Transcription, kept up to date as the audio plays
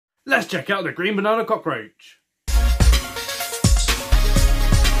Let's check out the green banana cockroach.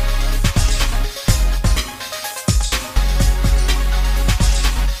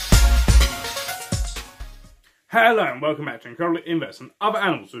 Hello and welcome back to Incredible Inverts and Other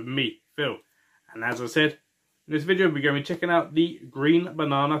Animals with me, Phil. And as I said, in this video we're going to be checking out the green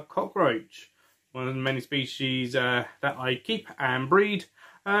banana cockroach. One of the many species that I keep and breed.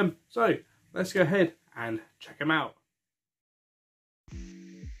 So let's go ahead and check them out.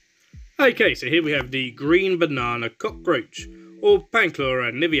 Okay, so here we have the green banana cockroach, or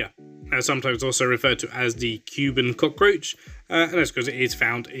Panchlora nivea, sometimes also referred to as the Cuban cockroach, and that's because it is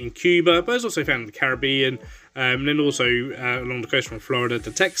found in Cuba, but it's also found in the Caribbean, and then also along the coast from Florida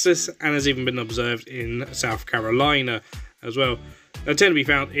to Texas, and has even been observed in South Carolina as well. They tend to be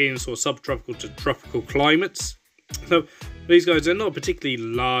found in sort of subtropical to tropical climates. So these guys are not a particularly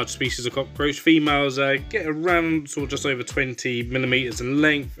large species of cockroach. Females get around sort of just over 20 millimeters in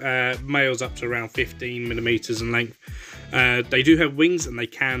length, males up to around 15 millimeters in length. They do have wings and they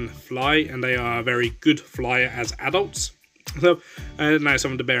can fly, and they are a very good flyer as adults. So now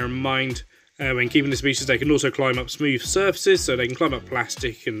something to bear in mind when keeping the species. They can also climb up smooth surfaces, so they can climb up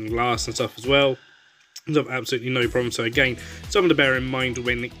plastic and glass and stuff as well. So absolutely no problem. So again, something to bear in mind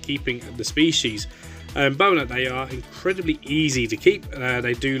when keeping the species. But that they are incredibly easy to keep.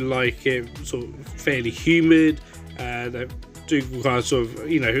 They do like it sort of fairly humid. They do require sort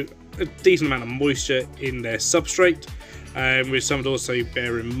of, you know, a decent amount of moisture in their substrate. With something to also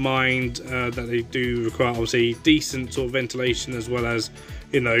bear in mind that they do require obviously decent sort of ventilation, as well as,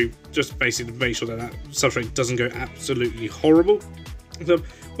 you know, just basically to make sure that that substrate doesn't go absolutely horrible. So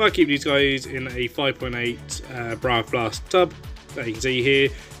I keep these guys in a 5.8 Bravo Blast tub that you can see here.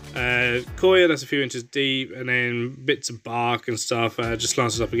 Coir that's a few inches deep, and then bits of bark and stuff just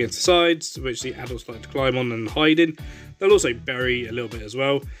slanted up against the sides, which the adults like to climb on and hide in. They'll also bury a little bit as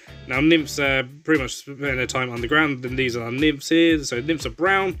well. Now nymphs pretty much spend their time underground, and these are nymphs here. So nymphs are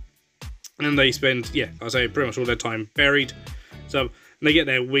brown, and they spend, yeah, I say pretty much all their time buried. So they get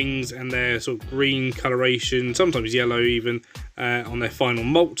their wings and their sort of green coloration, sometimes yellow even, on their final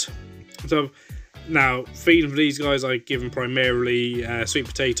molt. So now, feeding for these guys, I give them primarily sweet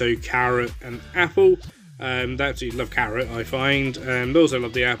potato, carrot, and apple. They absolutely love carrot, I find, and also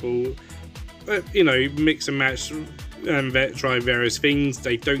love the apple. You know, mix and match and try various things.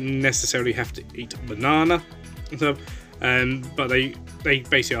 They don't necessarily have to eat banana, so, but they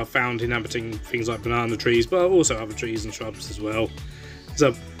basically are found inhabiting things like banana trees, but also other trees and shrubs as well.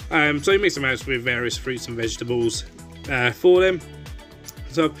 So, so mix and match with various fruits and vegetables for them.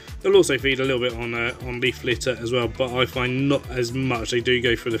 So they'll also feed a little bit on leaf litter as well, but I find not as much. They do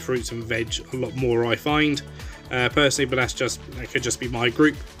go for the fruits and veg a lot more, I find, personally, but that could just be my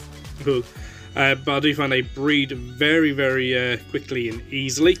group. But I do find they breed very, very quickly and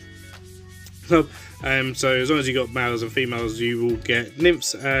easily. So as long as you've got males and females, you will get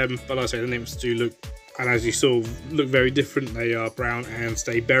nymphs, but like I say, the nymphs do look, and as you saw, look very different. They are brown and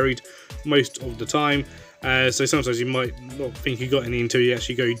stay buried most of the time. So sometimes you might not think you got any until you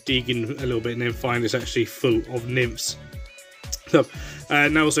actually go digging a little bit and then find it's actually full of nymphs. So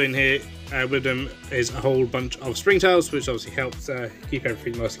now also in here with them is a whole bunch of springtails, which obviously helps keep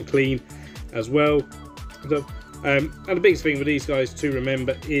everything nice and clean as well. So, and the biggest thing with these guys to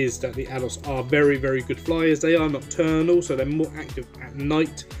remember is that the adults are very, very good flyers. They are nocturnal, so they're more active at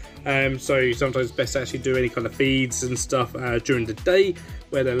night. So sometimes it's best to actually do any kind of feeds and stuff during the day,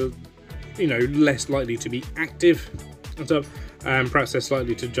 where they're, you know, less likely to be active, and so perhaps they're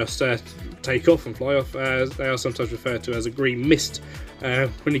slightly to just take off and fly off. They are sometimes referred to as a green mist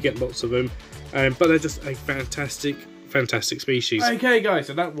when you get lots of them, but they're just a fantastic species. Okay guys,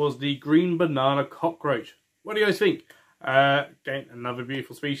 so that was the green banana cockroach. What do you guys think? Again, another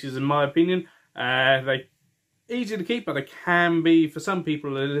beautiful species in my opinion. They're easy to keep, but they can be, for some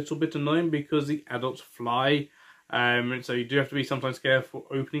people, a little bit annoying because the adults fly. So you do have to be sometimes careful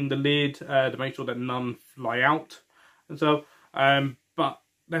opening the lid to make sure that none fly out. And so, but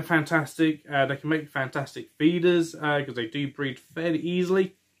they're fantastic. They can make fantastic feeders because they do breed fairly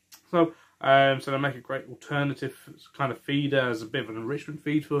easily. So, so they make a great alternative kind of feeder as a bit of an enrichment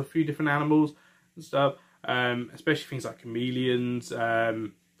feed for a few different animals and stuff. Especially things like chameleons,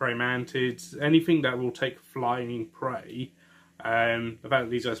 prey mantids, anything that will take flying prey. The fact that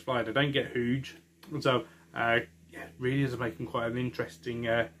these guys fly, they don't get huge. And so, yeah, really is making quite an interesting,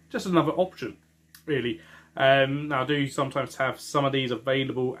 just another option, really. Now, I do sometimes have some of these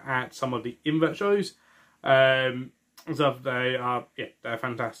available at some of the invert shows. So they are, yeah, they're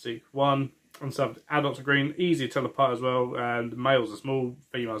fantastic. And some adults are green, easy to tell apart as well. The males are small,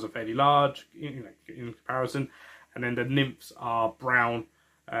 females are fairly large, you know, in comparison. And then the nymphs are brown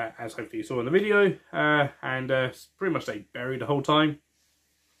as hopefully you saw in the video, and pretty much stayed buried the whole time.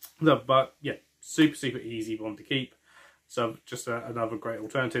 But yeah, super easy one to keep. So just another great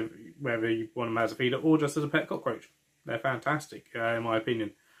alternative, whether you want them as a feeder or just as a pet cockroach. They're fantastic, in my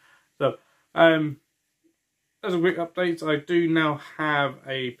opinion. So, as a quick update, I do now have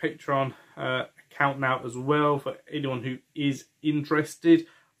a Patreon account now as well for anyone who is interested.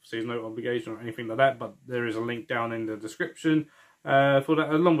 Obviously, there's no obligation or anything like that, but there is a link down in the description for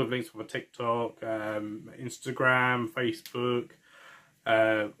that, along with links for TikTok, Instagram, Facebook.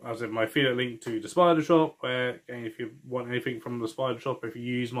 I said my affiliate link to the Spider Shop, where again, if you want anything from the Spider Shop, if you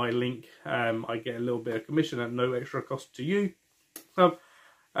use my link, I get a little bit of commission at no extra cost to you. So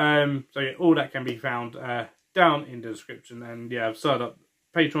yeah, all that can be found down in the description. And yeah, I've started up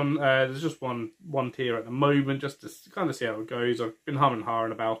Patreon. There's just one tier at the moment, just to kind of see how it goes. I've been humming and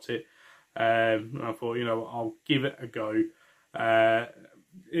hawing about it. And I thought, you know, I'll give it a go.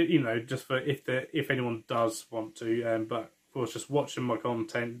 You know, just for if anyone does want to. But of course, just watching my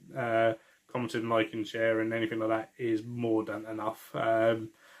content, commenting, liking, sharing, anything like that is more than enough.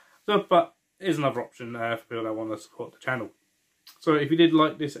 But here's another option for people that want to support the channel. So if you did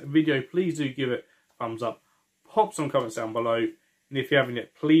like this video, please do give it a thumbs up. Pop some comments down below. And if you haven't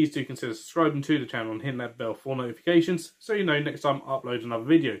yet, please do consider subscribing to the channel and hitting that bell for notifications, so you know next time I upload another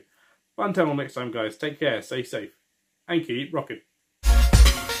video. But until next time, guys, take care, stay safe, and keep rocking.